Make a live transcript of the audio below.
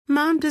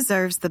Mom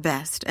deserves the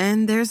best,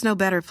 and there's no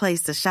better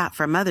place to shop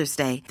for Mother's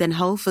Day than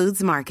Whole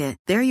Foods Market.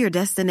 They're your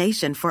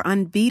destination for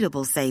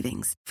unbeatable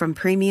savings, from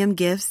premium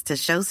gifts to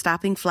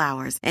show-stopping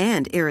flowers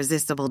and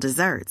irresistible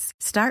desserts.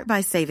 Start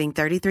by saving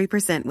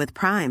 33% with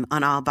Prime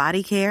on all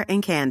body care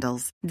and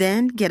candles.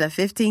 Then get a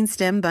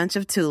 15-stem bunch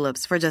of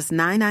tulips for just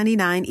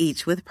 $9.99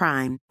 each with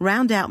Prime.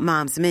 Round out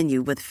Mom's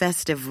menu with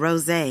festive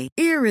rosé,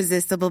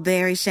 irresistible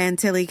berry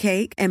chantilly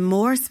cake, and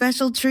more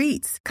special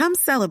treats. Come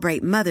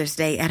celebrate Mother's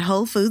Day at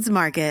Whole Foods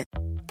Market.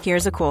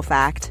 Here's a cool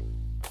fact.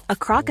 A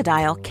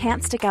crocodile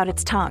can't stick out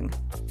its tongue.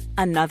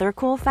 Another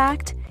cool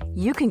fact,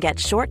 you can get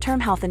short-term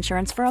health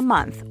insurance for a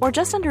month or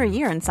just under a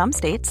year in some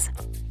states.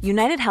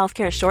 United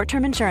Healthcare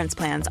short-term insurance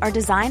plans are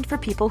designed for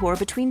people who are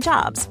between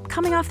jobs,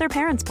 coming off their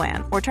parents'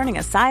 plan, or turning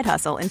a side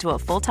hustle into a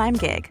full-time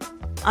gig.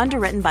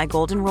 Underwritten by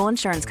Golden Rule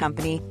Insurance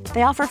Company,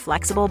 they offer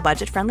flexible,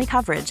 budget-friendly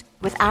coverage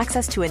with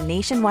access to a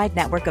nationwide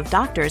network of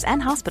doctors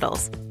and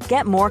hospitals.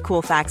 Get more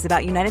cool facts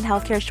about United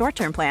Healthcare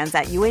short-term plans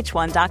at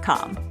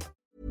uh1.com.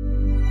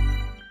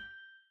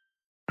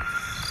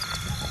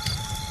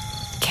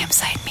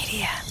 Campsite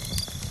Media.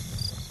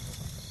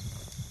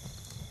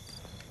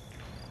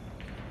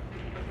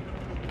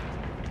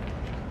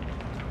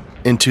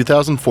 In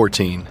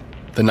 2014,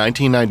 the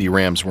 1990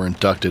 Rams were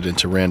inducted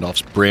into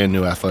Randolph's brand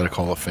new Athletic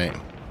Hall of Fame.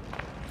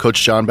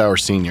 Coach John Bauer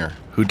Sr.,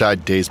 who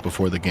died days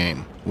before the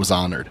game, was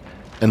honored,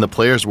 and the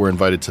players were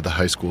invited to the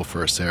high school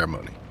for a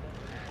ceremony.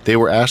 They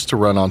were asked to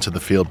run onto the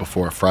field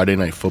before a Friday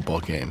night football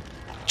game,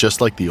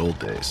 just like the old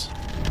days.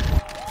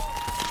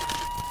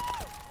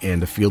 And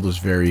the field was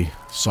very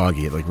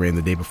soggy. It rained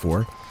the day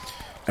before.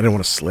 I didn't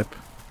want to slip,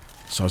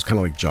 so I was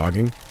kind of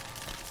jogging.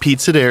 Pete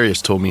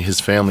Sidarius told me his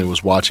family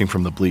was watching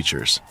from the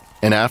bleachers,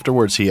 and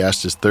afterwards he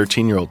asked his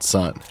 13-year-old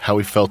son how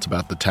he felt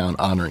about the town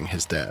honoring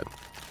his dad.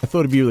 I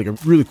thought it'd be a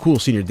really cool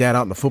seeing your dad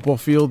out in the football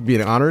field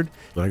being honored.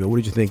 But I go, what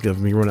did you think of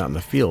me running out in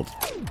the field?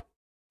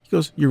 He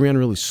goes, you ran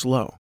really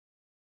slow.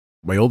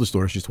 My oldest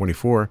daughter, she's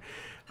 24.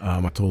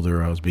 I told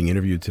her I was being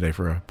interviewed today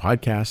for a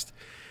podcast.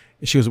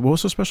 And she goes, what was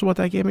so special about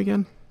that game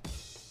again?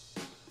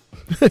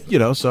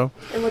 So.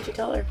 And what'd you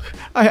tell her?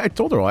 I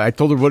told her what I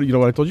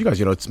told you guys.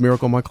 It's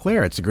Miracle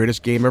Montclair. It's the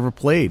greatest game ever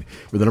played.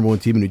 We're the number one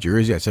team in New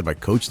Jersey. I said my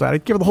coach that. I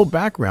gave her the whole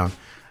background.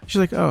 She's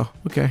like, oh,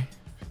 okay.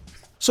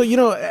 So,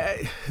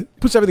 it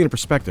puts everything in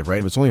perspective,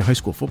 right? It's only a high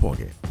school football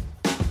game.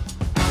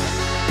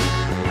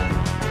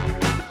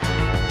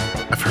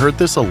 I've heard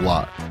this a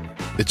lot.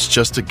 It's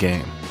just a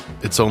game.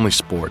 It's only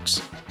sports.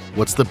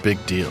 What's the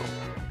big deal?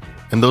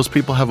 And those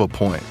people have a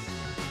point.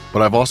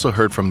 But I've also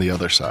heard from the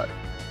other side.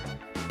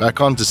 Back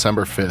on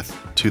December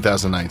 5th,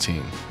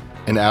 2019,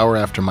 an hour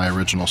after my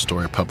original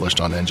story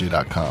published on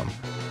NJ.com,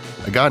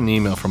 I got an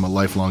email from a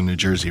lifelong New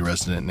Jersey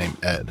resident named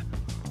Ed.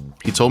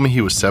 He told me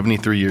he was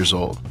 73 years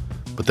old,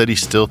 but that he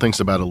still thinks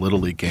about a Little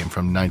League game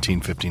from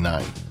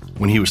 1959,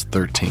 when he was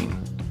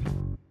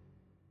 13.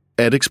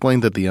 Ed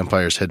explained that the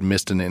umpires had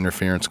missed an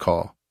interference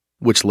call,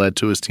 which led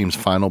to his team's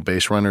final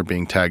base runner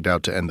being tagged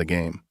out to end the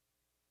game.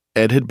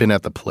 Ed had been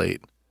at the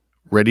plate,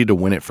 ready to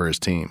win it for his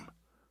team,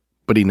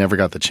 but he never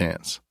got the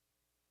chance.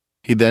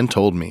 He then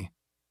told me,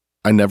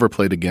 I never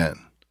played again,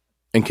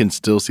 and can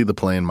still see the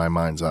play in my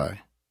mind's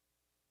eye.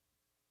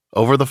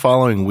 Over the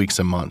following weeks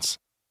and months,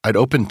 I'd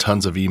opened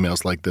tons of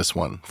emails like this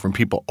one from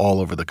people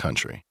all over the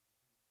country.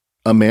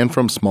 A man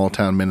from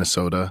small-town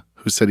Minnesota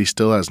who said he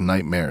still has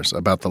nightmares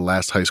about the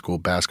last high school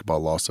basketball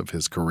loss of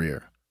his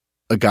career.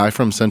 A guy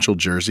from Central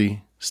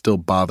Jersey still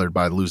bothered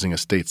by losing a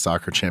state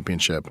soccer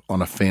championship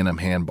on a phantom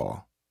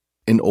handball.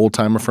 An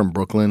old-timer from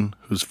Brooklyn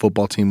whose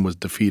football team was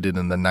defeated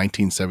in the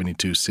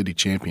 1972 city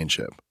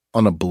championship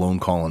on a blown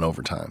call in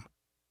overtime.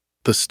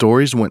 The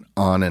stories went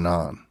on and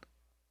on.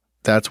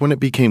 That's when it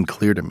became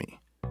clear to me.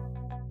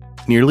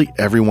 Nearly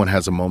everyone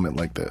has a moment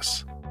like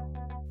this.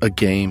 A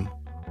game,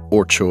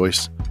 or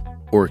choice,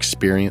 or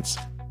experience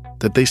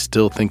that they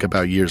still think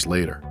about years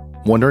later,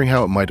 wondering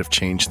how it might have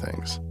changed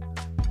things.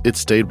 It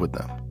stayed with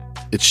them.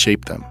 It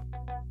shaped them.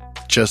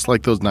 Just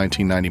like those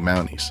 1990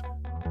 Mounties,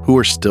 who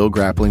are still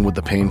grappling with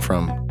the pain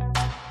from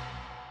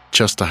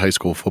just a high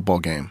school football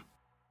game.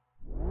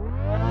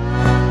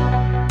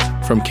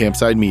 From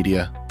Campside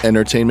Media,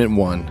 Entertainment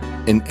One,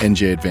 and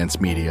NJ Advanced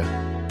Media,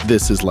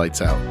 this is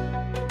Lights Out.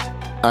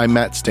 I'm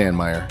Matt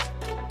Stanmeyer,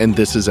 and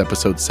this is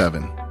Episode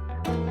 7,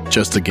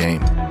 Just a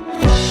Game.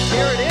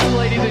 Here it is,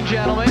 ladies and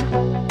gentlemen.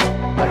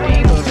 A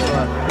game of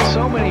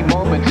so many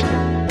moments.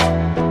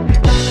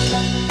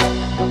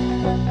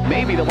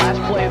 Maybe the last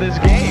play of this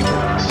game.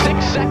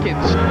 6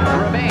 seconds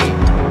remain.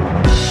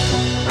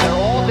 They're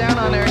all down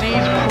on their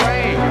knees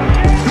praying.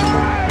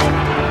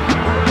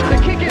 The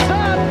kick is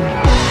up.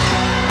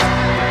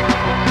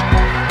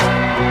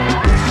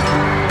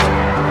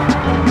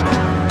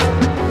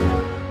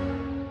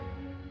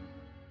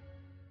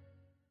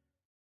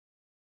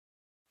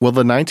 Well,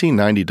 the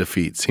 1990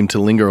 defeat seemed to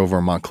linger over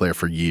Montclair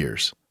for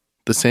years.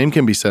 The same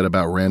can be said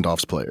about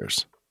Randolph's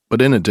players,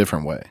 but in a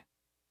different way.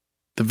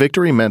 The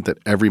victory meant that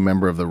every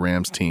member of the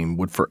Rams team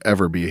would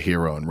forever be a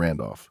hero in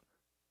Randolph.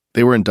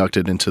 They were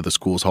inducted into the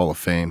school's Hall of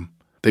Fame,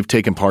 They've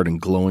taken part in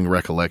glowing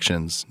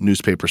recollections,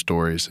 newspaper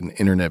stories, and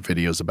internet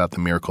videos about the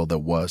miracle that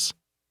was.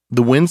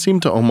 The win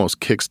seemed to almost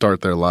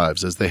kickstart their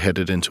lives as they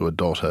headed into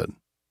adulthood.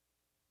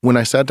 When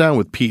I sat down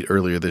with Pete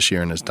earlier this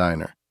year in his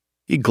diner,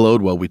 he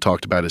glowed while we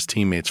talked about his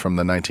teammates from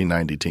the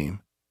 1990 team,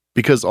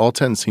 because all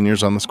 10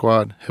 seniors on the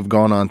squad have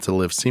gone on to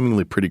live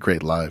seemingly pretty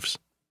great lives.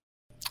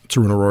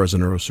 Tarun Arora is a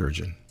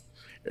neurosurgeon.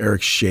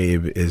 Eric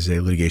Shabe is a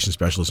litigation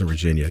specialist in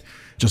Virginia.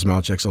 Justin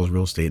Malachek sells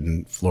real estate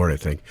in Florida, I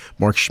think.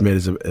 Mark Schmidt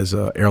is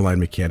a airline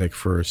mechanic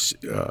for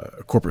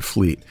a corporate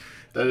fleet.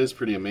 That is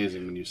pretty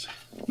amazing when you say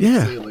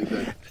it like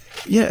that.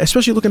 Yeah,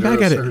 especially looking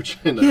back at it.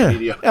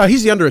 Yeah,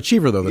 he's the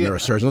underachiever, though, the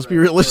neurosurgeon. Let's be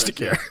realistic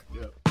here.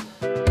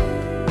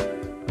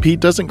 Pete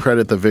doesn't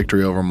credit the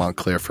victory over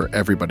Montclair for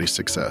everybody's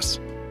success.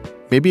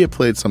 Maybe it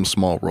played some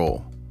small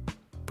role,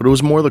 but it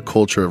was more the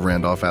culture of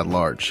Randolph at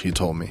large, he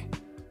told me.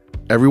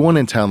 Everyone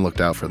in town looked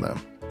out for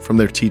them, from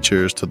their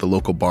teachers to the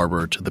local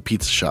barber to the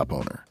pizza shop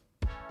owner.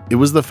 It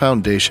was the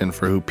foundation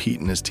for who Pete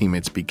and his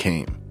teammates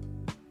became.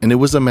 And it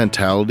was a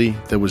mentality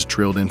that was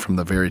drilled in from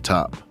the very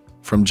top,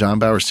 from John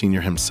Bauer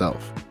Sr.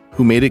 himself,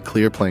 who made it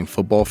clear playing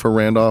football for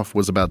Randolph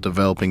was about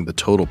developing the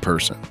total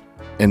person,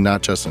 and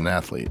not just an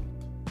athlete.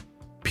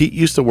 Pete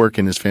used to work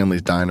in his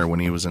family's diner when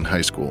he was in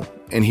high school,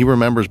 and he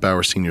remembers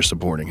Bauer Sr.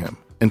 supporting him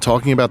and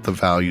talking about the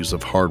values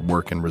of hard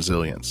work and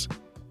resilience.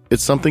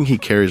 It's something he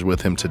carries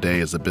with him today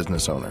as a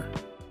business owner.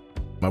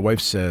 My wife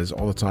says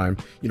all the time,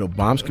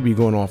 bombs could be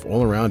going off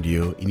all around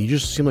you, and you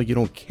just seem like you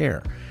don't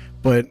care.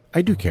 But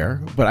I do care,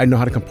 but I know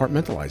how to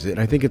compartmentalize it. And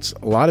I think it's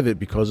a lot of it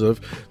because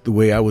of the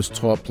way I was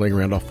taught playing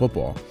Randolph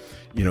football.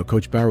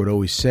 Coach Bauer would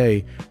always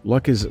say,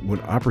 luck is when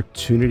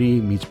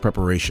opportunity meets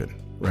preparation,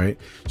 right?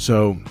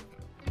 So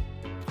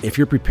if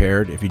you're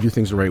prepared, if you do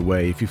things the right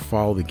way, if you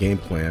follow the game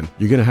plan,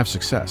 you're going to have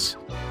success.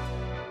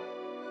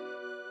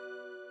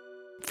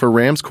 For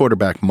Rams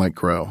quarterback Mike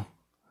Groh,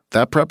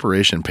 that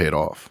preparation paid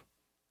off.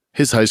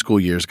 His high school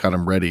years got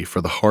him ready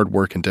for the hard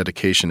work and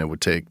dedication it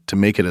would take to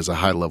make it as a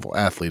high-level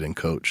athlete and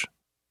coach.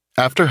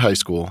 After high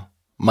school,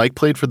 Mike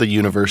played for the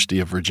University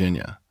of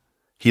Virginia.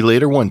 He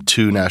later won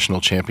 2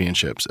 national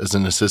championships as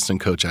an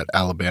assistant coach at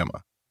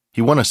Alabama.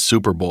 He won a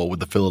Super Bowl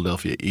with the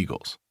Philadelphia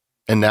Eagles.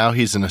 And now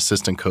he's an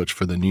assistant coach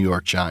for the New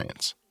York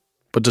Giants.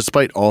 But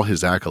despite all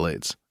his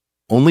accolades,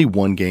 only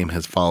one game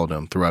has followed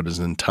him throughout his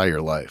entire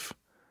life.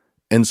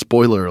 And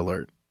spoiler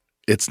alert,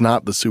 it's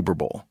not the Super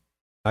Bowl.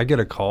 I get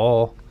a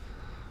call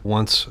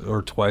once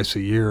or twice a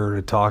year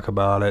to talk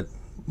about it,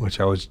 which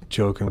I was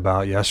joking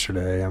about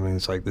yesterday. I mean,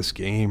 it's like this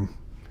game,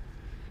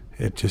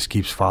 it just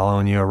keeps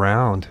following you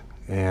around.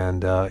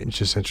 And it's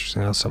just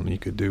interesting how something you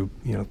could do,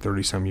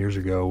 30-some years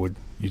ago,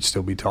 you'd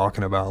still be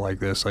talking about like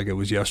this, like it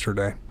was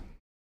yesterday.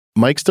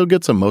 Mike still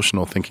gets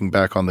emotional thinking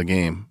back on the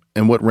game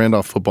and what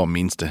Randolph football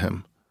means to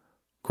him.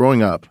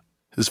 Growing up,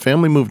 his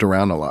family moved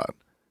around a lot,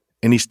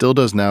 and he still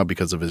does now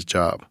because of his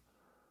job.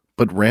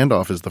 But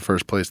Randolph is the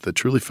first place that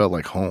truly felt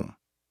like home.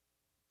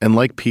 And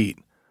like Pete,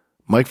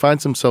 Mike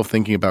finds himself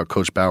thinking about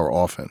Coach Bauer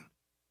often.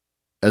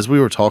 As we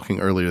were talking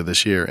earlier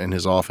this year in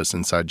his office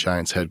inside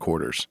Giants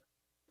headquarters,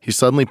 he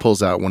suddenly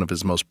pulls out one of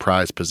his most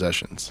prized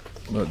possessions.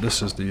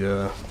 This is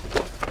the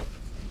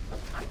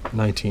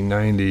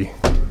 1990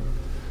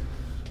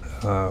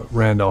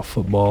 Randolph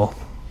football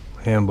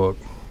handbook.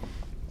 Do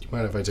you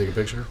mind if I take a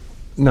picture?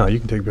 No, you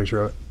can take a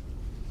picture of it.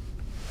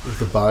 If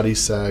the body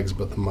sags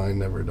but the mind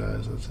never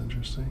does, that's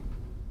interesting.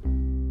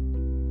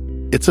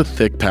 It's a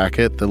thick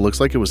packet that looks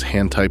like it was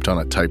hand-typed on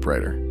a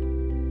typewriter.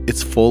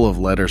 It's full of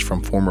letters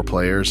from former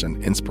players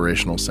and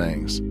inspirational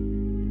sayings.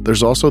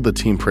 There's also the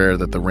team prayer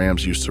that the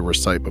Rams used to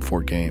recite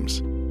before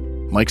games.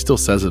 Mike still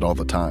says it all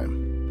the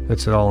time.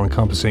 It's an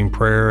all-encompassing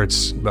prayer.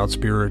 It's about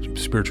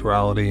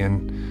spirituality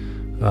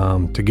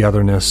and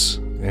togetherness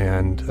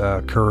and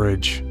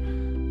courage.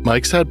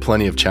 Mike's had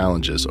plenty of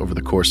challenges over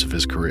the course of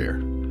his career.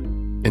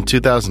 In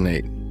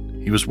 2008,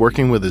 he was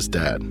working with his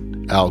dad,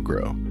 Al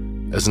Groh,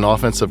 as an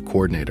offensive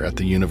coordinator at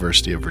the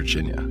University of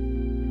Virginia.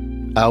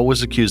 Al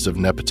was accused of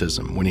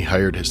nepotism when he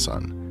hired his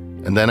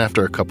son, and then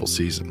after a couple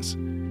seasons,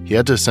 he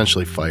had to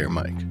essentially fire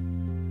Mike,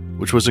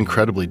 which was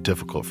incredibly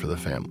difficult for the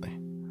family.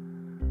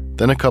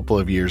 Then a couple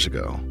of years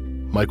ago,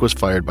 Mike was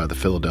fired by the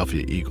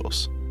Philadelphia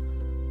Eagles.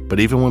 But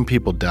even when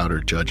people doubt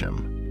or judge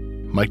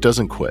him, Mike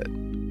doesn't quit.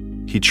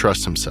 He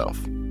trusts himself.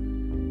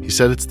 He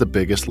said it's the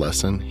biggest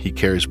lesson he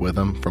carries with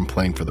him from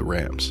playing for the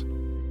Rams.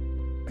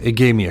 It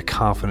gave me a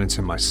confidence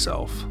in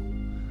myself,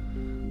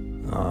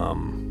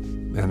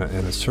 and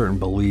a certain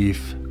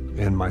belief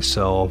in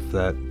myself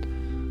that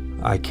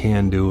I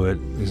can do it.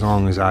 As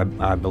long as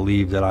I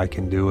believe that I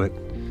can do it,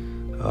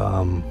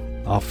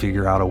 I'll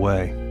figure out a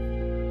way.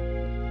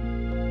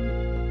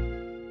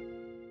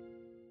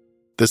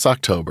 This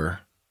October,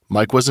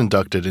 Mike was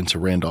inducted into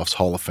Randolph's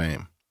Hall of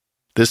Fame.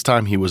 This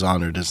time he was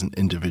honored as an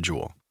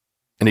individual.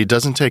 And he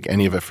doesn't take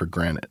any of it for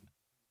granted,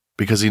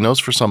 because he knows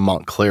for some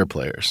Montclair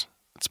players,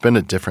 it's been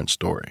a different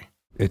story.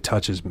 It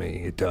touches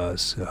me, it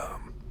does.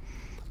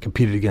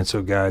 Competed against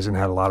those guys and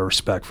had a lot of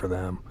respect for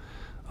them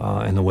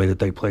and the way that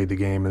they played the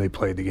game, and they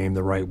played the game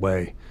the right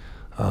way.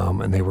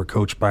 and they were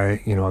coached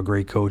by, a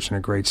great coach and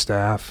a great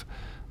staff,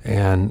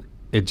 and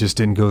it just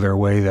didn't go their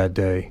way that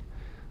day.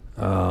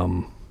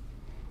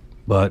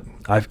 But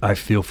I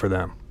feel for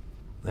them,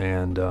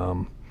 and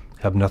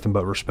have nothing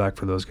but respect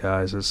for those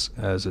guys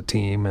as a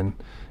team and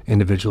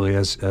individually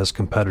as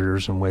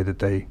competitors in the way that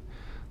they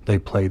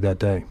played that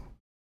day.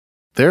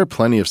 There are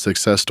plenty of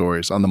success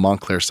stories on the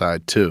Montclair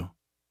side, too.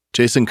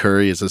 Jason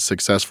Curry is a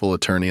successful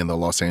attorney in the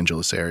Los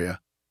Angeles area.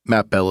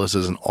 Matt Bellis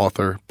is an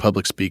author,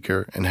 public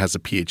speaker, and has a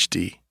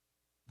PhD.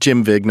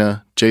 Jim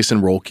Vigna,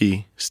 Jason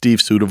Rolke, Steve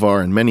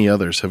Sudavar, and many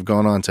others have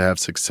gone on to have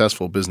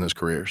successful business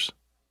careers.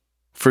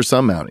 For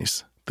some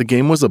Mounties, the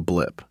game was a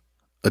blip,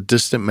 a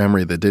distant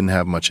memory that didn't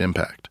have much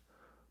impact.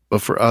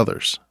 But for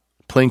others,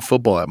 playing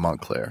football at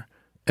Montclair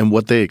and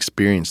what they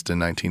experienced in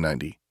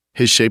 1990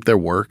 has shaped their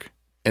work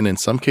and in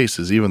some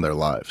cases even their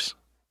lives.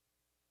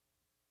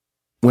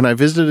 When I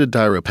visited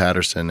Dairo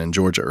Patterson in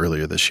Georgia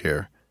earlier this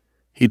year,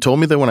 he told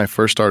me that when I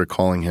first started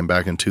calling him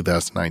back in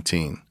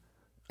 2019,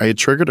 I had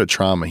triggered a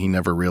trauma he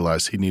never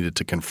realized he needed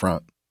to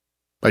confront.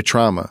 By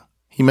trauma,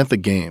 he meant the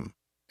game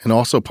and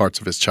also parts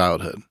of his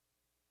childhood.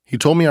 He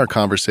told me our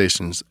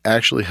conversations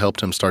actually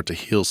helped him start to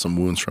heal some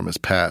wounds from his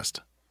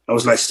past. I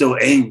was still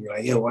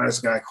angry, why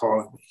is this guy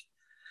calling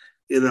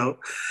me?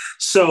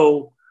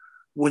 So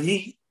when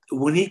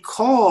he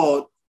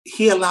called,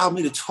 he allowed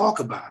me to talk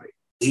about it.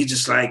 He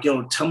just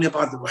tell me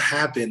about what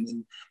happened.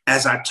 And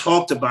as I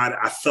talked about it,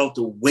 I felt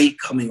the weight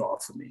coming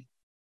off of me.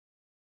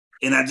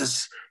 And I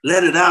just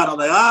let it out. I'm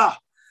like,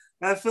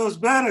 that feels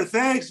better.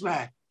 Thanks,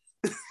 man.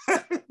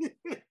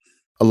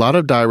 A lot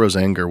of Dairo's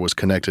anger was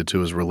connected to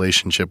his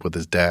relationship with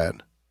his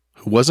dad,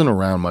 who wasn't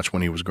around much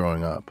when he was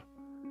growing up.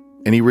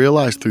 And he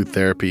realized through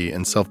therapy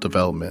and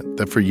self-development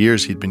that for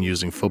years he'd been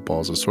using football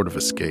as a sort of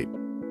escape,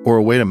 or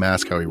a way to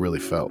mask how he really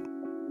felt.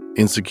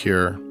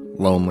 Insecure,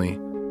 lonely,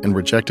 and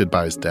rejected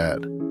by his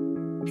dad.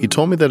 He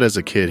told me that as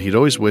a kid, he'd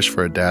always wished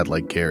for a dad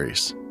like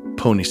Gary's,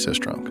 Pony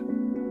Sistrunk.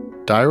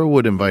 Dairo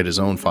would invite his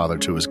own father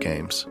to his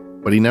games,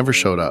 but he never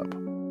showed up.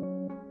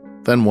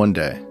 Then one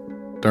day,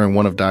 during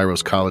one of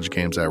Dairo's college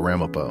games at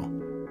Ramapo,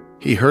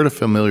 he heard a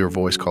familiar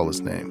voice call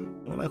his name.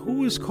 I'm like,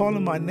 who is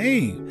calling my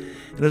name?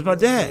 And it's my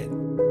dad.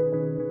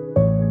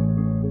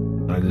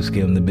 I just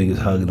gave him the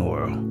biggest hug in the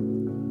world.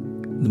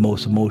 The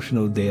most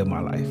emotional day of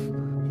my life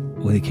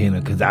when he came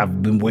in, because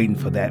I've been waiting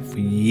for that for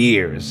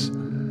years.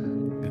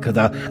 Because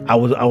I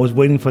was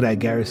waiting for that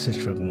Gary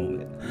Sistrunk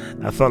moment.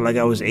 I felt like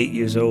I was 8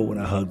 years old when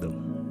I hugged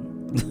him.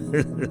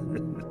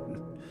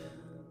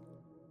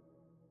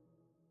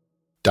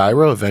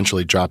 Dairo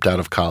eventually dropped out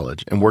of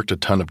college and worked a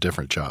ton of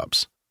different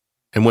jobs.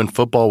 And when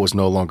football was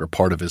no longer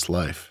part of his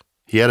life,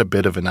 he had a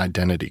bit of an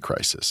identity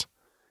crisis.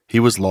 He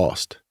was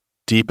lost,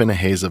 deep in a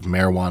haze of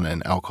marijuana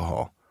and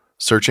alcohol,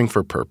 searching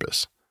for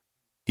purpose.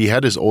 He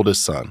had his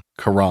oldest son,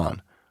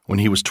 Karan, when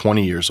he was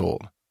 20 years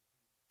old.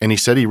 And he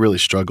said he really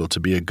struggled to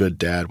be a good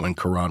dad when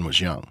Karan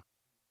was young.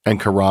 And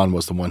Karan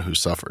was the one who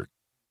suffered.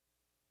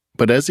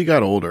 But as he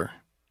got older,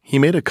 he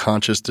made a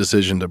conscious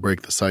decision to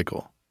break the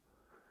cycle.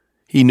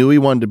 He knew he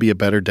wanted to be a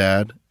better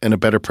dad and a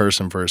better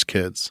person for his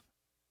kids.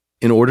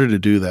 In order to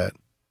do that,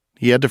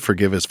 he had to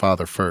forgive his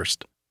father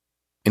first.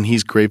 And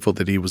he's grateful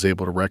that he was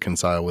able to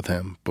reconcile with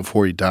him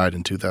before he died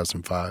in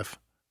 2005.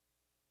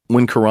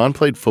 When Karan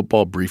played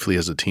football briefly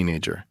as a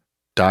teenager,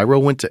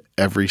 Dairo went to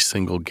every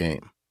single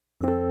game.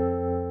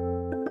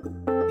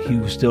 He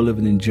was still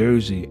living in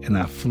Jersey, and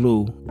I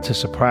flew to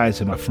surprise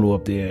him. I flew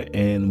up there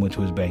and went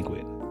to his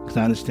banquet. Because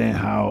I understand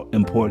how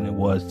important it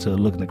was to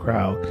look in the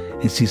crowd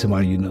and see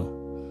somebody you know.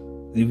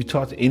 If you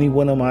talk to any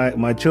one of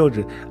my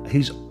children,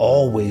 he's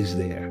always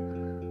there.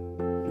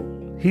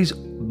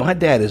 My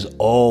dad is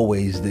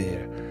always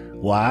there.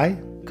 Why?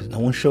 Because no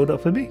one showed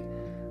up for me.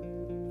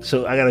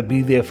 So I got to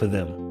be there for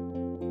them.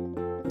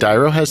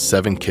 Dairo has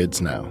 7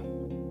 kids now.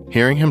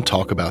 Hearing him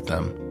talk about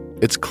them,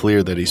 it's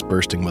clear that he's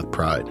bursting with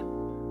pride.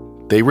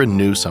 They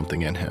renew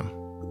something in him.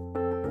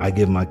 I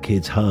give my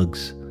kids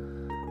hugs.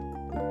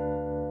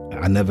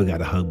 I never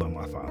got a hug by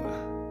my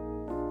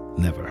father.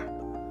 Never.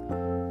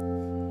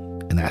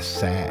 And that's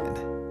sad.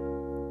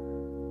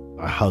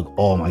 I hug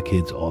all my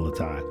kids all the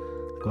time.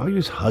 Why are you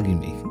just hugging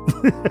me?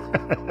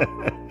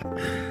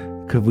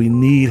 Because we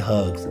need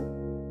hugs.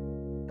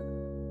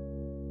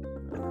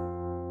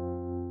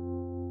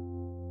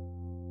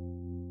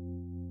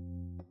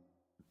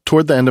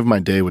 Toward the end of my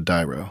day with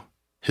Dairo,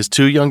 his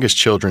 2 youngest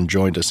children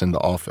joined us in the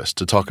office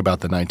to talk about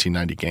the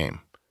 1990 game.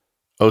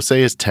 Osei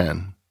is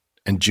 10,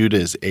 and Judah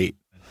is 8.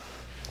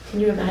 Can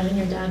you imagine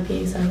your dad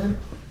being 7?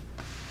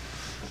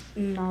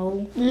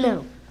 No.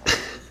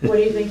 What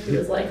do you think he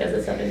was like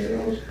as a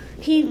 7-year-old?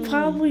 He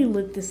probably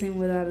looked the same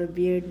without a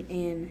beard.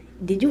 And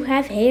did you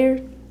have hair?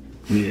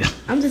 Yeah.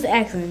 I'm just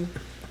asking.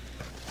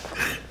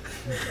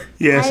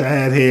 Yes, I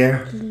had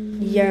hair.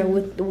 Yeah,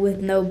 with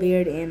no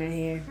beard and a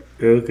hair.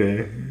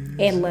 Okay.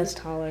 And less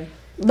taller.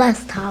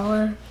 Less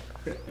taller.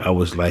 I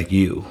was like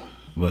you,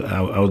 but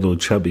I was a little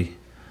chubby.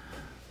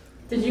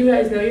 Did you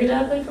guys know your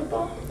dad played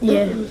football?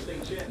 Yeah.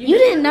 You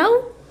didn't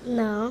know?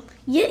 No.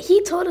 Yeah,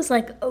 he told us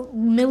like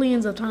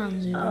millions of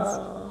times.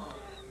 Oh.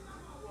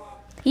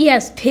 He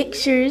has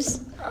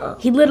pictures.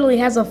 He literally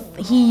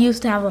he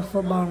used to have a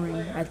football ring,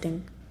 I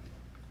think.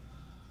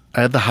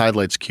 I had the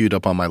highlights queued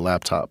up on my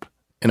laptop,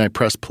 and I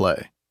pressed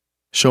play,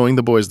 showing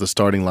the boys the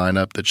starting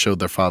lineup that showed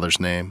their father's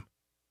name,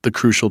 the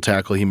crucial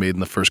tackle he made in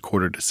the first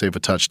quarter to save a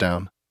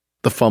touchdown,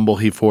 the fumble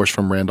he forced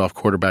from Randolph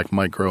quarterback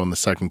Mike Groh in the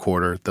second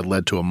quarter that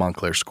led to a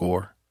Montclair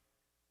score.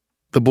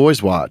 The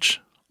boys watch,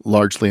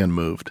 largely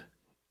unmoved,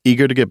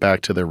 eager to get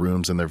back to their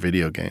rooms and their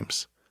video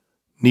games.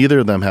 Neither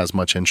of them has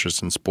much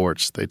interest in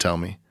sports, they tell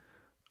me.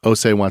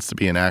 Osei wants to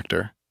be an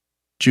actor.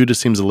 Judah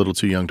seems a little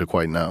too young to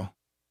quite know.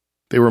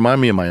 They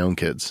remind me of my own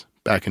kids,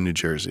 back in New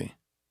Jersey.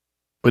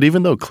 But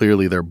even though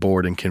clearly they're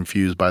bored and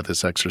confused by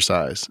this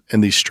exercise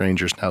and these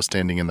strangers now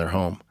standing in their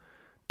home,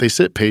 they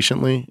sit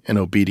patiently and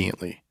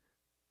obediently.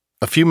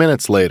 A few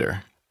minutes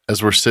later,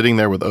 as we're sitting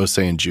there with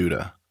Osei and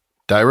Judah,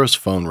 Dairo's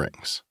phone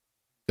rings.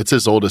 It's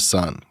his oldest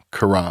son,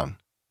 Karan.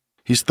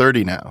 He's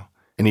 30 now,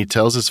 and he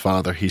tells his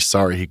father he's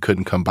sorry he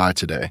couldn't come by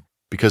today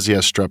because he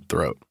has strep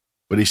throat,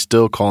 but he's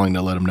still calling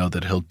to let him know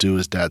that he'll do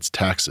his dad's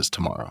taxes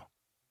tomorrow.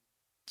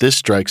 This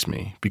strikes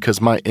me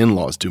because my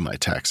in-laws do my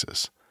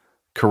taxes.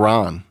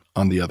 Karan,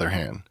 on the other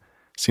hand,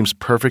 seems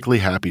perfectly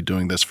happy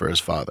doing this for his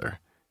father,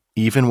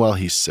 even while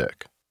he's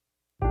sick.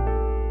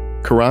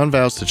 Karan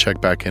vows to check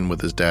back in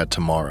with his dad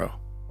tomorrow.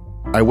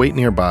 I wait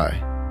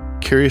nearby,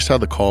 curious how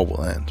the call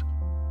will end.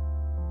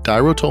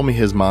 Dairo told me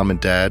his mom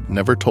and dad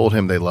never told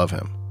him they love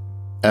him,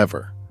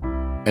 ever,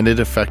 and it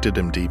affected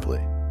him deeply.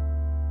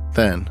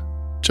 Then,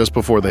 just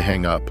before they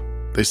hang up,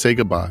 they say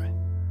goodbye.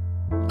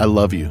 I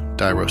love you,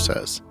 Dairo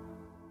says.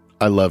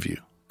 I love you,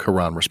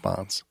 Karan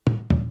responds.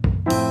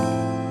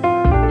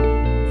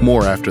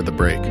 More after the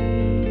break.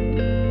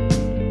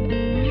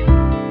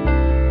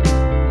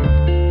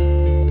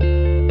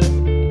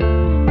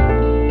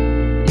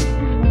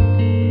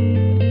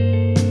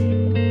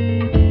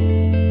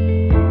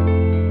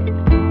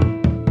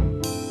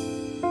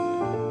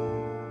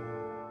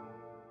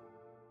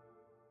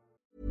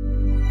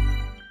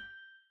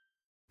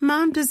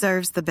 Mom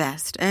deserves the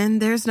best,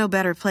 and there's no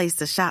better place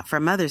to shop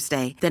for Mother's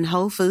Day than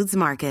Whole Foods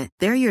Market.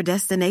 They're your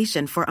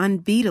destination for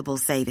unbeatable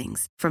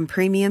savings, from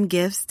premium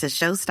gifts to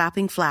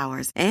show-stopping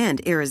flowers and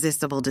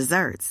irresistible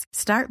desserts.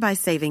 Start by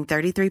saving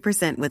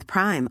 33% with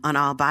Prime on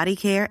all body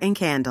care and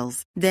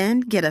candles.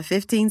 Then get a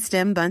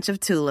 15-stem bunch of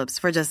tulips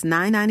for just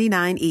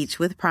 $9.99 each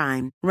with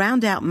Prime.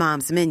 Round out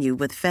Mom's menu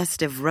with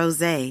festive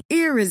rosé,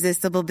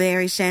 irresistible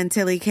berry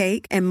chantilly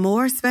cake, and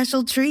more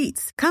special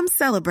treats. Come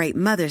celebrate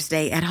Mother's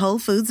Day at Whole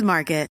Foods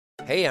Market.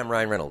 Hey, I'm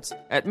Ryan Reynolds.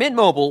 At Mint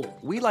Mobile,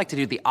 we like to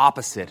do the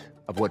opposite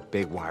of what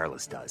Big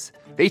Wireless does.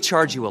 They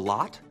charge you a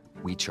lot,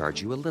 we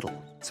charge you a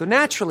little. So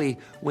naturally,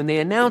 when they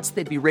announced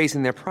they'd be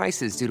raising their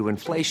prices due to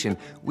inflation,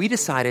 we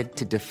decided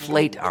to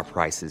deflate our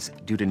prices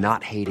due to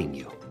not hating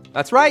you.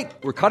 That's right.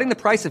 We're cutting the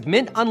price of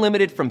Mint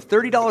Unlimited from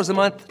 $30 a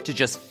month to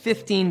just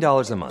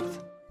 $15 a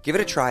month. Give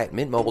it a try at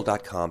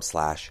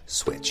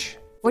mintmobile.com/switch.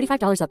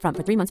 $45 up front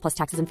for 3 months plus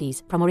taxes and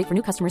fees. Promo rate for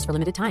new customers for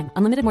limited time.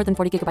 Unlimited more than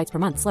 40 gigabytes per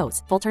month.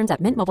 Slows full terms at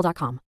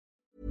mintmobile.com.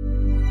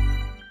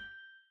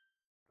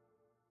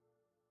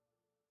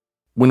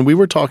 When we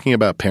were talking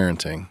about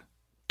parenting,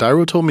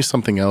 Dairo told me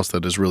something else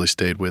that has really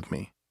stayed with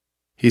me.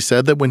 He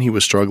said that when he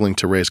was struggling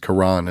to raise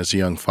Karan as a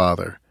young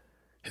father,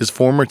 his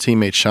former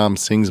teammate Sham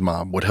Singh's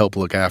mom would help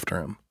look after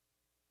him.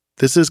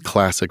 This is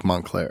classic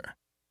Montclair,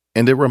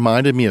 and it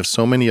reminded me of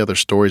so many other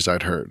stories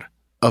I'd heard,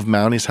 of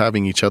Mounties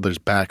having each other's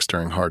backs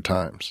during hard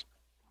times.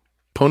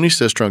 Pony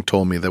Sistrunk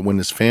told me that when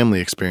his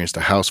family experienced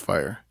a house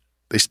fire,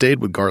 they stayed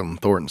with Garland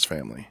Thornton's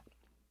family.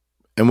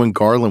 And when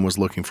Garland was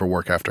looking for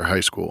work after high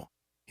school,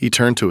 he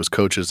turned to his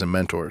coaches and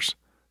mentors,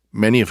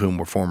 many of whom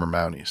were former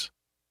Mounties.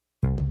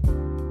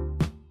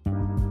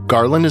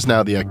 Garland is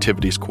now the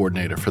activities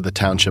coordinator for the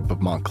township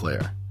of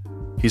Montclair.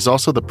 He's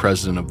also the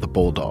president of the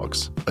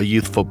Bulldogs, a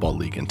youth football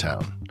league in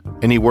town,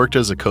 and he worked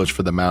as a coach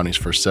for the Mounties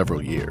for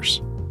several years.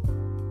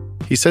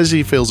 He says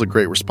he feels a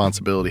great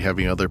responsibility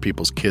having other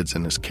people's kids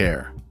in his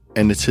care,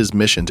 and it's his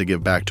mission to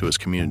give back to his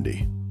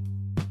community.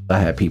 I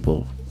had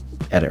people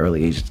at an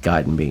early age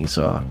guiding me,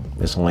 so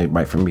it's only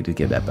right for me to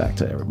give that back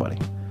to everybody.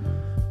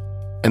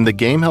 And the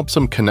game helps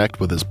him connect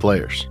with his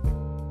players.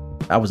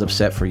 I was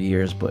upset for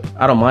years, but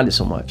I don't mind it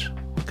so much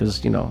because,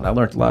 I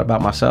learned a lot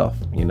about myself,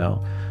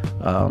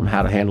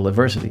 how to handle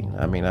adversity.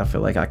 I mean, I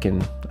feel like I've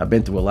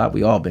been through a lot.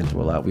 We all been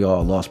through a lot. We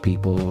all lost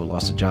people,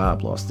 lost a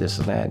job, lost this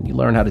and that, and you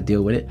learn how to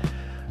deal with it.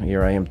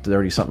 Here I am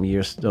 30-something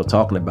years still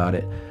talking about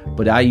it.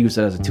 But I use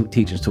it as a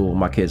teaching tool with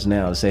my kids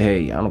now to say,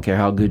 hey, I don't care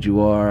how good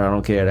you are. I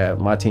don't care that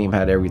my team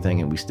had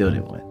everything and we still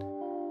didn't win.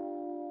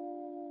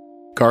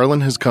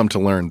 Garland has come to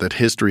learn that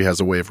history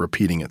has a way of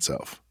repeating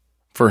itself.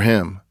 For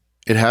him,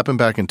 it happened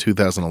back in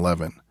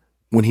 2011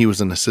 when he was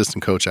an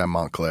assistant coach at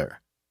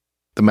Montclair.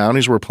 The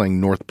Mounties were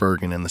playing North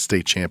Bergen in the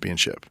state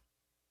championship.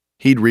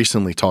 He'd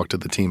recently talked to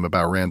the team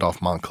about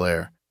Randolph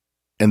Montclair,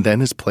 and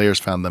then his players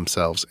found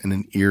themselves in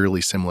an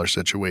eerily similar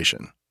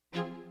situation.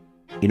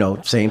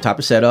 Same type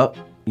of setup,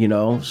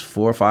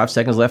 4 or 5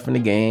 seconds left in the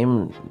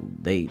game.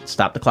 They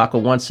stopped the clock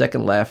with 1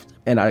 second left,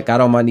 and I got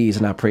on my knees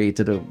and I prayed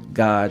to the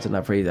gods, and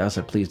I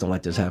said, please don't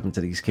let this happen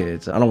to these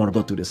kids. I don't want to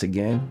go through this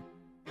again.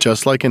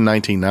 Just like in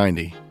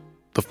 1990,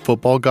 the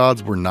football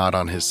gods were not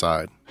on his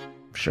side.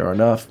 Sure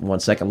enough, 1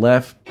 second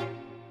left,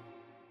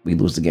 we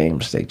lose the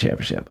game, state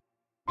championship.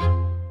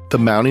 The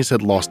Mounties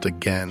had lost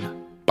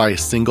again by a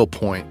single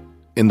point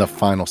in the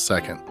final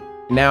second.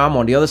 Now I'm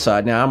on the other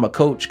side. Now I'm a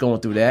coach going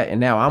through that, and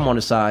now I'm on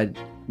the side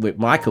with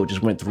my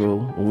coaches went through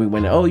when we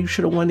went, oh, you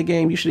should have won the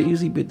game. You should have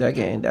easily beat that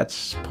game.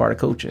 That's part of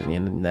coaching,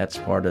 and that's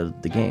part of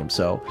the game.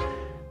 So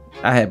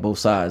I had both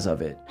sides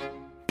of it.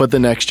 But the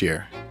next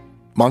year,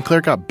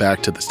 Montclair got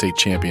back to the state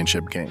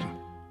championship game.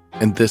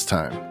 And this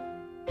time,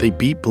 they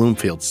beat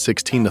Bloomfield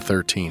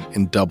 16-13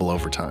 in double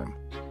overtime.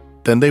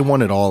 Then they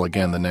won it all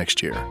again the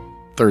next year,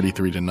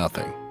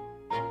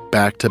 33-0.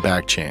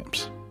 Back-to-back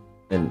champs.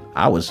 And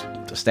I was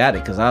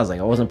ecstatic because I was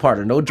like, I wasn't part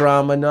of no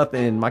drama,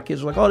 nothing. And my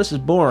kids were like, oh, this is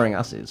boring.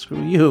 I said,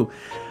 screw you.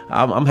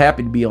 I'm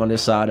happy to be on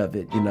this side of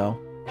it, you know.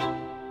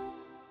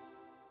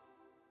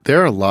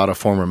 There are a lot of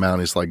former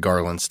Mounties like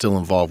Garland still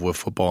involved with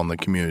football in the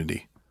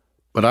community.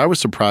 But I was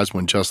surprised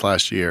when just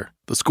last year,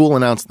 the school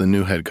announced the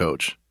new head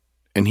coach.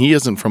 And he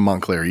isn't from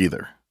Montclair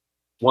either.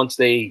 Once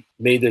they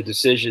made their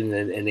decision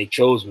and they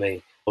chose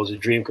me, it was a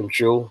dream come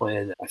true,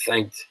 and I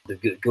thanked the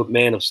good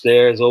man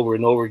upstairs over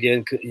and over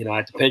again. You know, I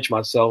had to pinch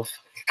myself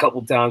a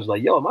couple times,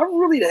 like, yo, am I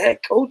really the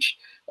head coach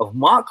of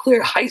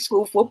Montclair High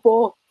School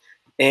football?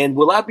 And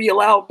will I be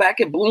allowed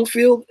back at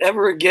Bloomfield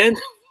ever again?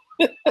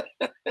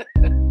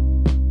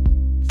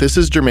 This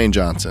is Jermaine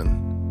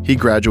Johnson. He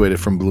graduated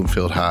from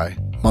Bloomfield High,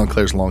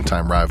 Montclair's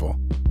longtime rival.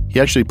 He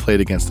actually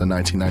played against the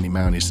 1990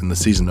 Mounties in the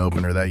season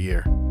opener that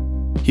year.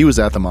 He was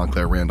at the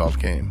Montclair-Randolph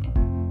game.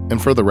 And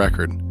for the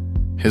record,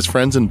 his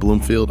friends in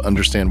Bloomfield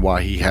understand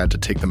why he had to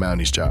take the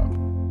Mounties job.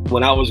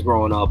 When I was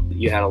growing up,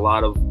 you had a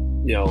lot of,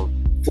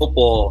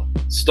 football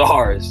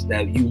stars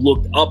that you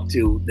looked up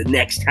to the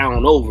next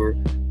town over,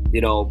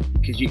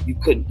 because you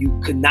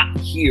could not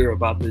hear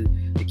about the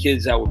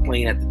kids that were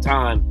playing at the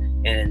time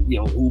and,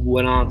 who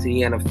went on to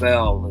the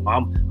NFL. And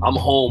I'm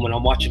home and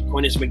I'm watching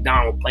Quintus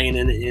McDonald playing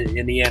in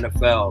the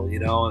NFL,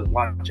 and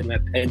watching him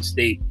at Penn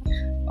State.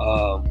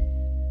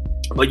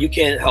 But you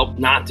can't help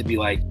not to be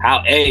like,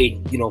 how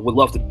would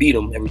love to beat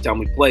them every time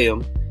we play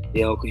them,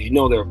 because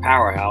they're a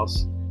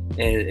powerhouse,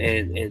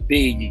 and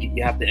B,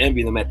 you have to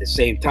envy them at the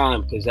same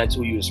time because that's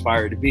who you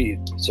aspire to be.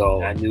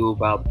 So I knew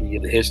about the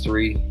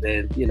history,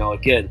 and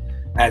again,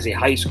 as a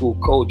high school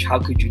coach, how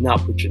could you not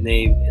put your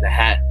name in a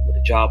hat with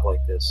a job like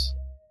this?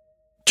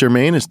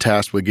 Jermaine is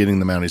tasked with getting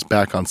the Mounties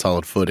back on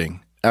solid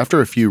footing after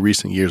a few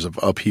recent years of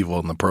upheaval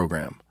in the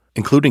program,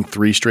 including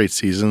 3 straight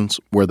seasons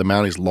where the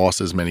Mounties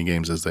lost as many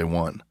games as they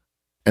won.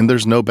 And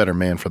there's no better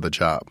man for the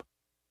job.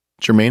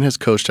 Jermaine has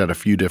coached at a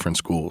few different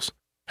schools,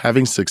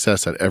 having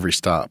success at every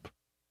stop.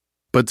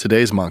 But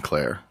today's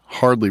Montclair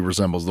hardly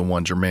resembles the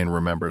one Jermaine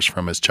remembers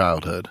from his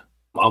childhood.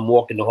 I'm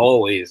walking the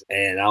hallways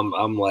and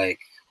I'm like,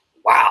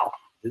 wow,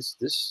 this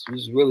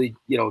is really,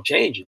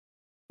 changing.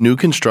 New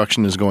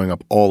construction is going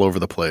up all over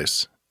the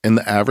place, and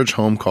the average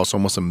home costs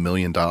almost $1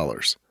 million.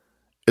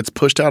 It's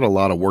pushed out a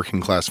lot of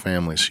working-class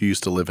families who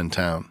used to live in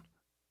town.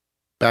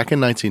 Back in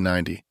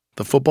 1990,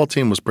 the football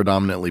team was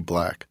predominantly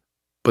black,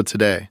 but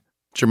today,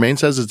 Jermaine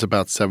says it's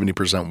about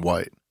 70%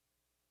 white.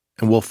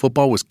 And while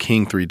football was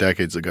king 3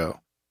 decades ago,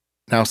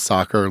 now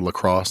soccer,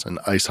 lacrosse, and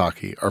ice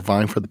hockey are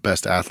vying for the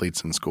best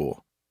athletes in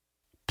school.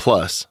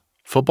 Plus,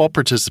 football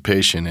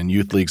participation in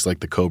youth leagues like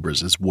the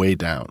Cobras is way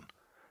down.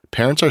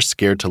 Parents are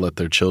scared to let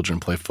their children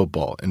play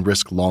football and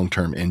risk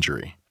long-term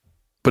injury.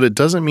 But it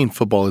doesn't mean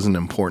football isn't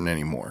important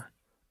anymore.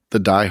 The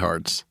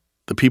diehards,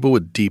 the people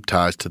with deep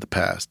ties to the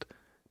past,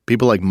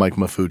 people like Mike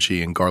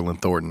Mafucci and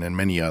Garland Thornton and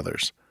many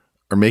others,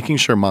 are making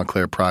sure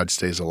Montclair pride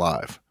stays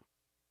alive.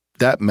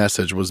 That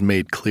message was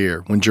made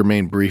clear when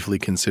Jermaine briefly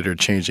considered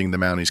changing the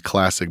Mounties'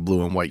 classic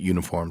blue and white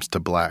uniforms to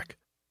black,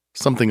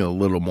 something a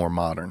little more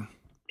modern.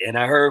 And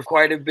I heard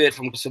quite a bit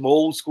from some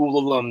old school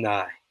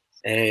alumni.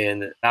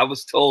 And I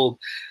was told,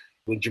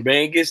 when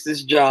Jermaine gets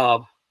this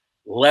job,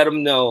 let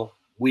him know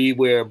we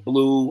wear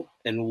blue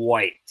and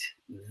white.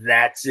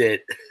 That's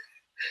it.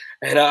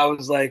 And I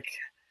was like,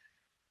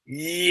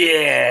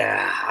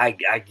 yeah,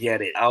 I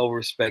get it. I'll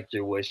respect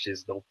your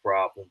wishes, no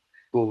problem.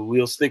 But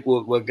we'll stick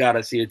with what got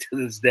us here to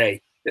this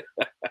day.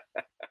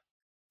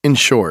 In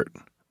short,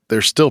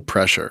 there's still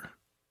pressure.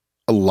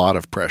 A lot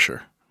of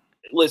pressure.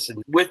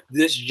 Listen, with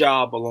this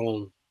job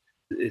alone,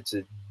 it's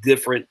a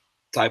different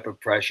type of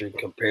pressure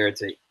compared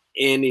to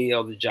any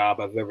other job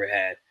I've ever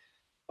had.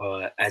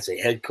 As a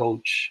head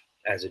coach,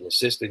 as an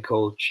assistant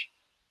coach,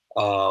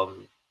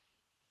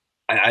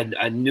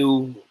 I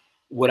knew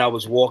what I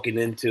was walking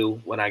into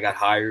when I got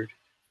hired.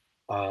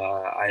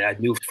 I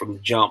knew from the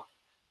jump.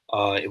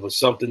 It was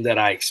something that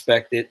I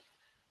expected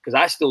because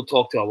I still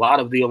talk to a lot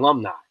of the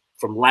alumni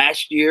from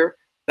last year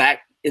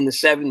back in the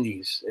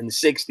 70s and the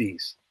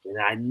 60s. And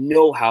I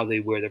know how they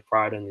wear their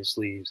pride on their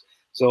sleeves.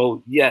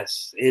 So,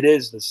 yes, it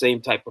is the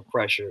same type of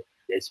pressure.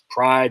 It's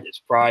pride,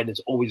 and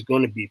it's always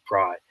going to be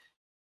pride.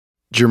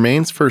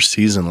 Jermaine's first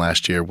season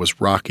last year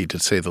was rocky to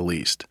say the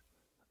least.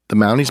 The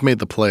Mounties made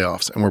the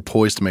playoffs and were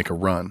poised to make a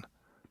run,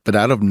 but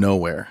out of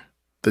nowhere,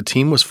 the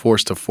team was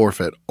forced to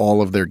forfeit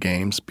all of their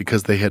games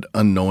because they had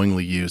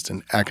unknowingly used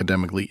an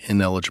academically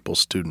ineligible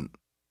student.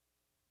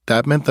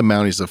 That meant the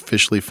Mounties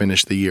officially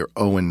finished the year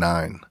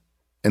 0-9,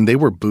 and they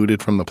were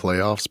booted from the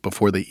playoffs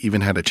before they even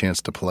had a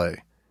chance to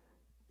play.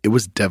 It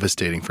was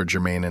devastating for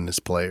Jermaine and his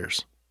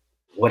players.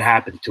 What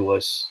happened to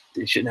us,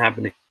 it shouldn't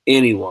happen to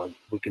anyone.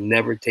 We can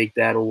never take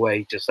that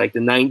away, just like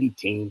the 90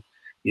 team,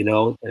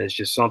 and it's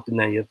just something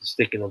that you have to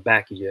stick in the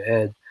back of your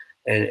head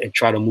and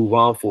try to move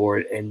on for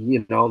it. And,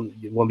 you want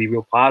to be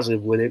real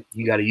positive with it.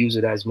 You got to use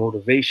it as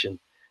motivation.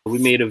 We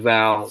made a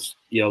vow,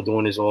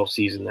 during this off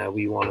season that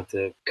we wanted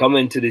to come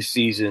into this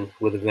season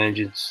with a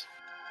vengeance.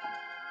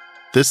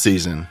 This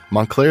season,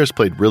 Montclair has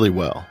played really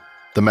well.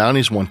 The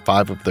Mounties won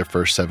 5 of their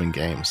first 7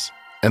 games,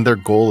 and their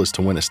goal is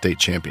to win a state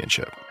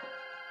championship.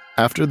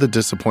 After the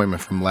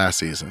disappointment from last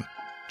season,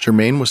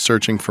 Jermaine was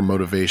searching for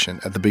motivation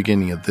at the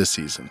beginning of this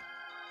season,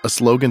 a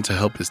slogan to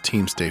help his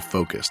team stay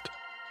focused.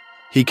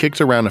 He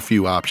kicked around a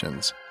few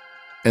options,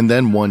 and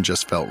then one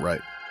just felt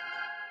right.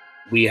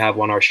 We have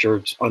on our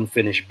shirts,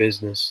 unfinished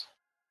business.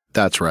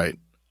 That's right,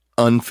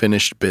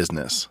 unfinished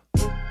business.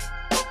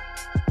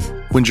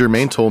 When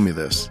Jermaine told me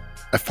this,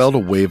 I felt a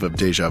wave of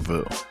deja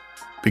vu,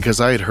 because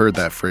I had heard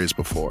that phrase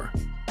before.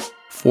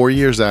 4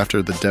 years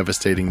after the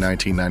devastating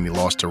 1990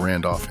 loss to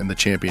Randolph in the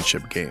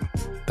championship game,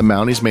 the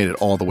Mounties made it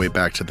all the way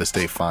back to the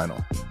state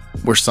final,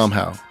 where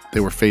somehow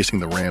they were facing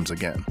the Rams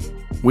again.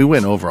 We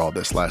went over all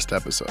this last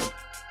episode.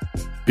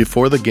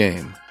 Before the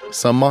game,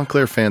 some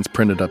Montclair fans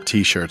printed up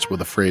t-shirts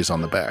with a phrase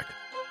on the back,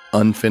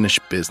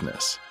 unfinished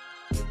business.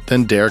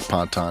 Then Derek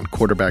Ponton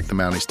quarterbacked the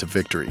Mounties to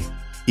victory,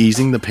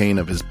 easing the pain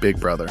of his big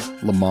brother,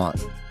 Lamont,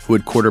 who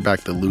had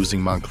quarterbacked the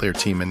losing Montclair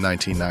team in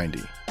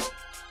 1990.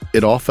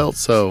 It all felt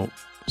so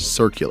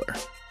circular,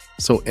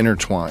 so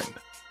intertwined,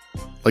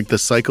 like the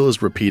cycle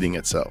is repeating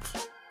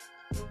itself.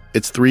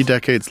 It's 3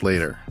 decades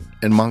later,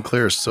 and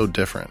Montclair is so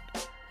different,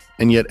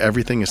 and yet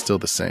everything is still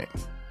the same.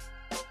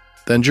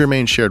 Then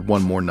Jermaine shared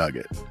one more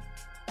nugget.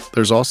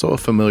 There's also a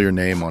familiar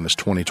name on his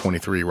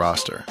 2023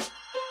 roster.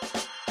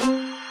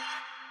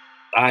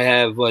 I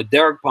have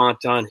Derek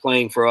Ponton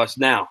playing for us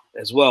now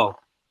as well.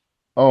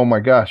 Oh my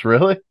gosh,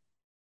 really?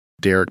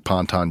 Derek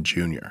Ponton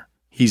Jr.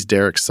 He's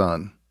Derek's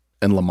son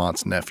and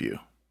Lamont's nephew.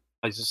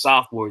 He's a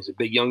sophomore. He's a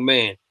big young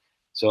man.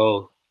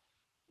 So,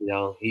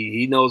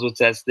 he knows what's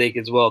at stake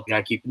as well. Got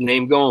to keep the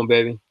name going,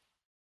 baby.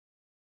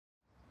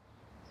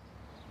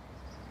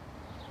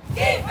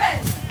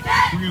 Defense!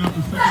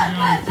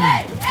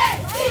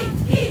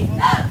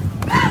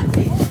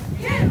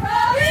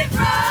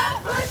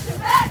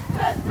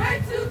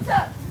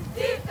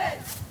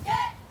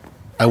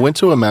 I went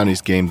to a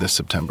Mounties game this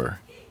September,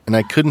 and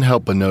I couldn't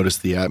help but notice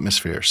the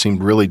atmosphere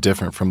seemed really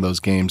different from those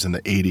games in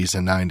the 80s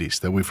and 90s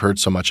that we've heard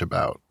so much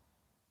about.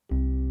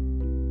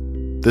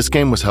 This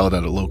game was held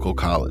at a local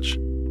college.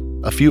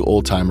 A few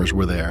old-timers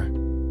were there,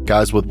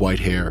 guys with white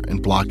hair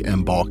and Block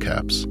M ball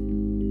caps.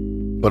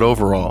 But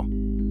overall,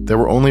 there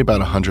were only about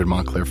 100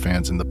 Montclair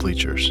fans in the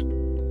bleachers.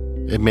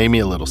 It made me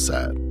a little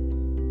sad.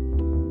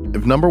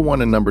 If number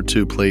 1 and number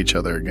 2 play each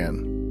other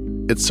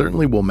again, it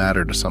certainly will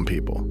matter to some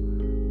people,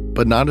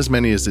 but not as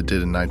many as it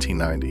did in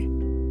 1990.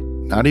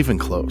 Not even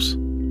close.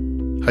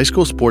 High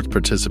school sports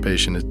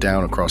participation is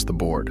down across the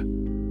board.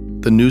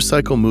 The news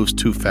cycle moves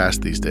too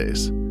fast these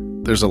days.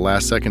 There's a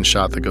last-second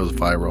shot that goes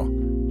viral,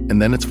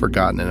 and then it's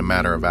forgotten in a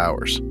matter of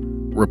hours,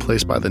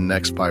 replaced by the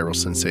next viral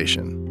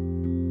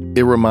sensation.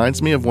 It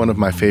reminds me of one of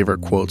my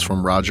favorite quotes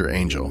from Roger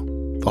Angell,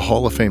 the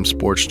Hall of Fame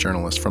sports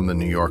journalist from The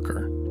New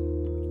Yorker.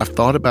 I've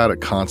thought about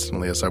it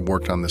constantly as I've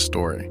worked on this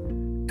story,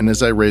 and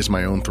as I raise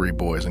my own 3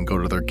 boys and go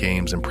to their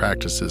games and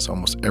practices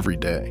almost every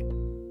day.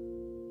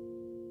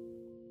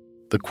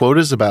 The quote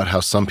is about how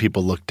some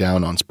people look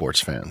down on sports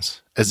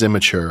fans, as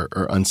immature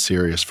or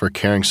unserious for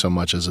caring so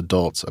much as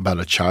adults about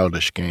a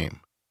childish game.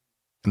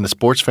 And the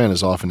sports fan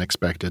is often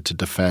expected to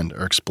defend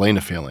or explain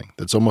a feeling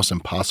that's almost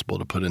impossible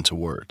to put into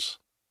words.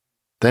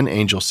 Then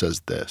Angell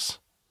says this: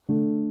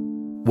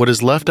 "What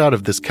is left out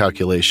of this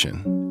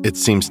calculation, it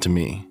seems to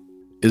me,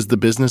 is the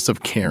business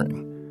of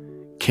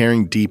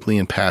caring deeply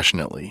and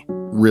passionately,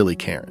 really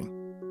caring,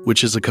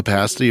 which is a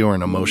capacity or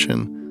an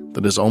emotion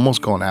that has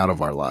almost gone out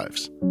of our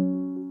lives.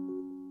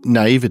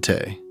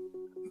 Naivete,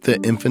 the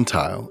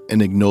infantile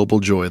and ignoble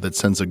joy that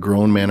sends a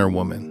grown man or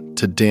woman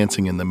to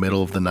dancing in the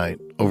middle of the night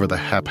over the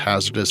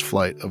haphazardous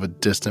flight of a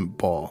distant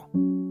ball,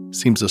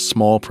 seems a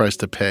small price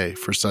to pay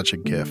for such a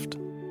gift."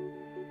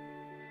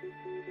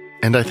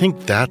 And I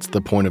think that's the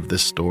point of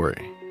this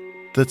story,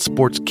 that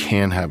sports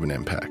can have an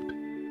impact.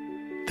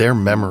 They're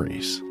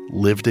memories,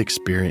 lived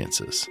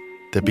experiences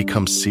that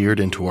become seared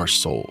into our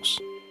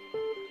souls.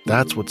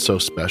 That's what's so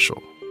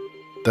special,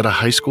 that a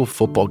high school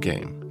football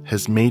game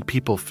has made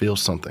people feel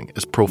something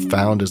as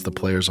profound as the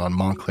players on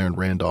Montclair and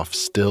Randolph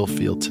still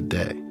feel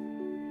today.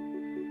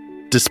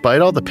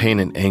 Despite all the pain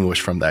and anguish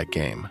from that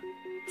game,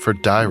 for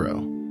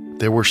Dairo,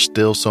 there were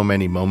still so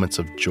many moments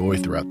of joy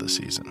throughout the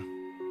season.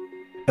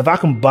 If I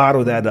can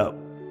bottle that up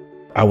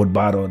I would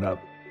bottle it up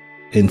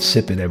and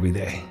sip it every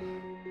day.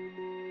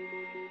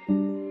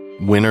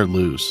 Win or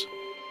lose,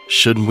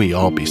 shouldn't we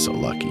all be so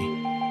lucky?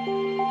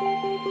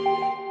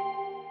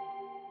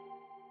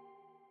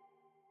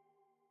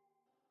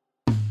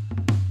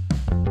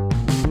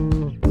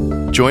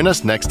 Join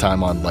us next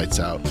time on Lights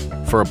Out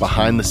for a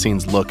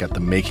behind-the-scenes look at the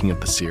making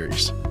of the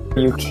series.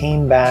 You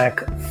came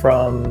back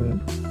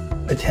from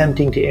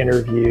attempting to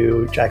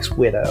interview Jack's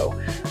widow,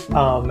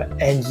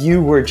 and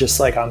you were just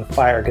like on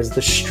fire because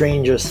the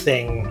strangest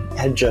thing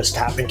had just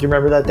happened. Do you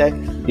remember that day?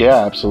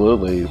 Yeah,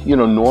 absolutely. You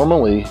know,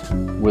 normally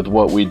with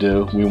what we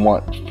do, we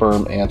want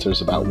firm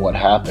answers about what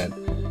happened,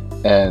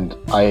 and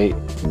I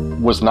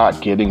was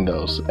not getting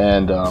those.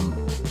 And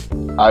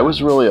I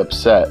was really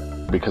upset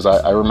because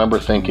I remember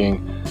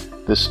thinking,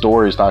 this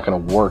story is not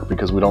going to work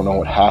because we don't know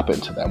what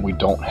happened to them. We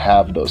don't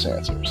have those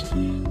answers.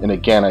 And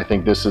again, I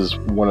think this is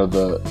one of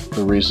the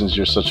reasons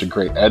you're such a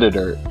great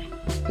editor,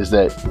 is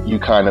that you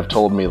kind of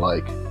told me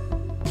like,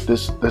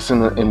 this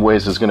in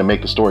ways is going to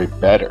make the story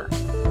better.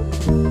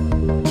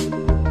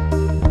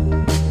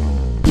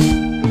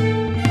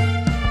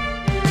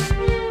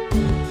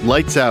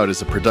 Lights Out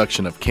is a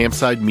production of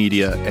Campside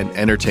Media and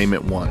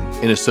Entertainment One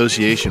in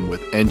association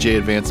with NJ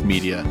Advanced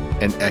Media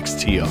and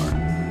XTR.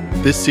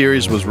 This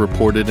series was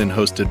reported and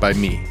hosted by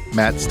me,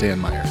 Matt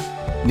Stanmeyer.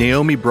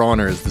 Naomi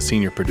Brawner is the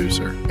senior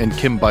producer, and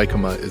Kim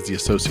Bykema is the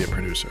associate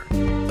producer.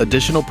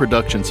 Additional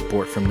production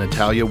support from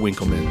Natalia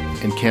Winkleman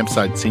and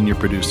Campside senior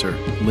producer,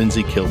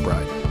 Lindsay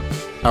Kilbride.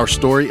 Our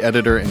story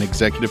editor and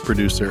executive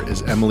producer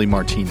is Emily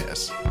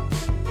Martinez.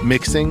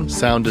 Mixing,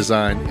 sound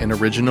design, and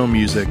original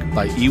music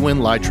by Ewan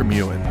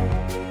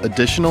Lytremuin.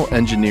 Additional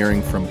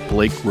engineering from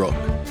Blake Rook.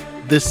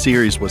 This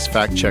series was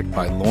fact-checked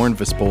by Lauren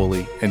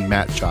Vespoli and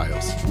Matt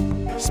Giles.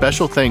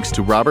 Special thanks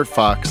to Robert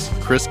Fox,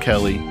 Chris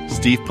Kelly,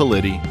 Steve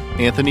Politti,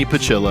 Anthony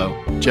Pacillo,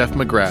 Jeff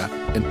McGrath,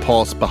 and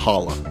Paul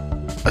Spahala.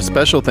 A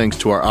special thanks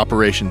to our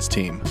operations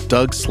team,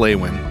 Doug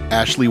Slaywin,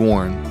 Ashley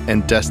Warren,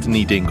 and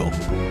Destiny Dingle.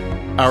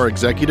 Our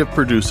executive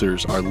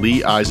producers are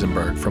Lee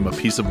Eisenberg from A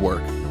Piece of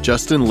Work,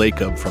 Justin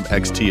Lacob from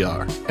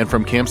XTR, and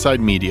from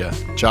Campside Media,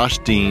 Josh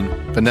Dean,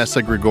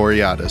 Vanessa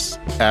Gregoriadis,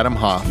 Adam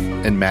Hoff,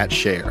 and Matt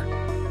Scher.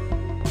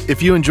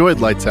 If you enjoyed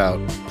Lights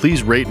Out,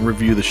 please rate and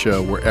review the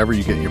show wherever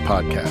you get your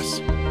podcasts.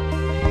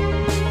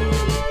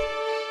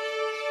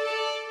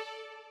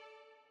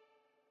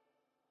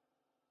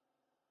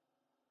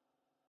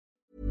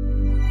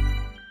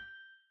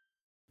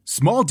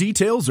 Small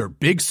details are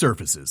big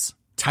surfaces.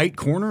 Tight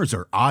corners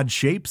are odd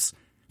shapes.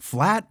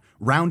 Flat,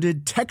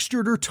 rounded,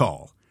 textured, or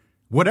tall.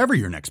 Whatever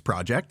your next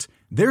project,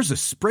 there's a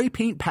spray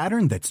paint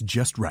pattern that's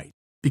just right.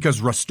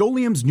 Because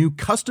Rust-Oleum's new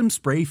Custom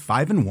Spray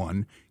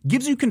 5-in-1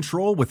 gives you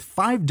control with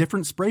 5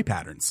 different spray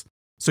patterns.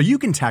 So you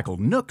can tackle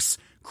nooks,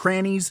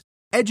 crannies,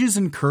 edges,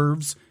 and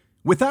curves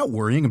without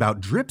worrying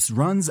about drips,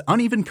 runs,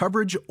 uneven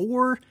coverage,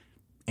 or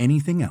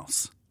anything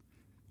else.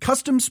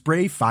 Custom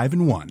Spray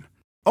 5-in-1.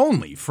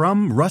 Only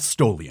from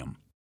Rust-Oleum.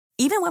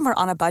 Even when we're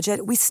on a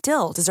budget, we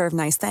still deserve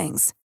nice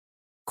things.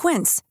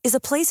 Quince is a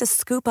place to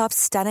scoop up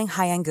stunning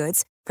high-end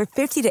goods for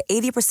 50 to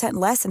 80%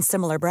 less than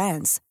similar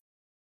brands.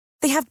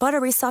 They have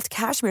buttery soft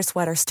cashmere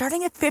sweaters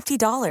starting at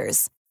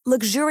 $50,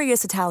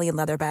 luxurious Italian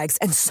leather bags,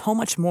 and so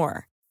much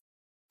more.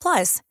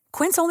 Plus,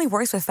 Quince only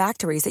works with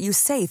factories that use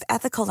safe,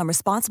 ethical, and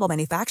responsible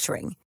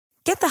manufacturing.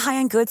 Get the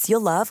high-end goods you'll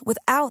love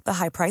without the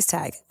high price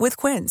tag with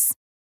Quince.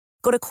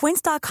 Go to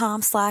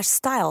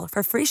quince.com/style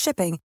for free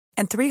shipping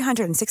and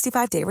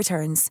 365-day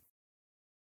returns.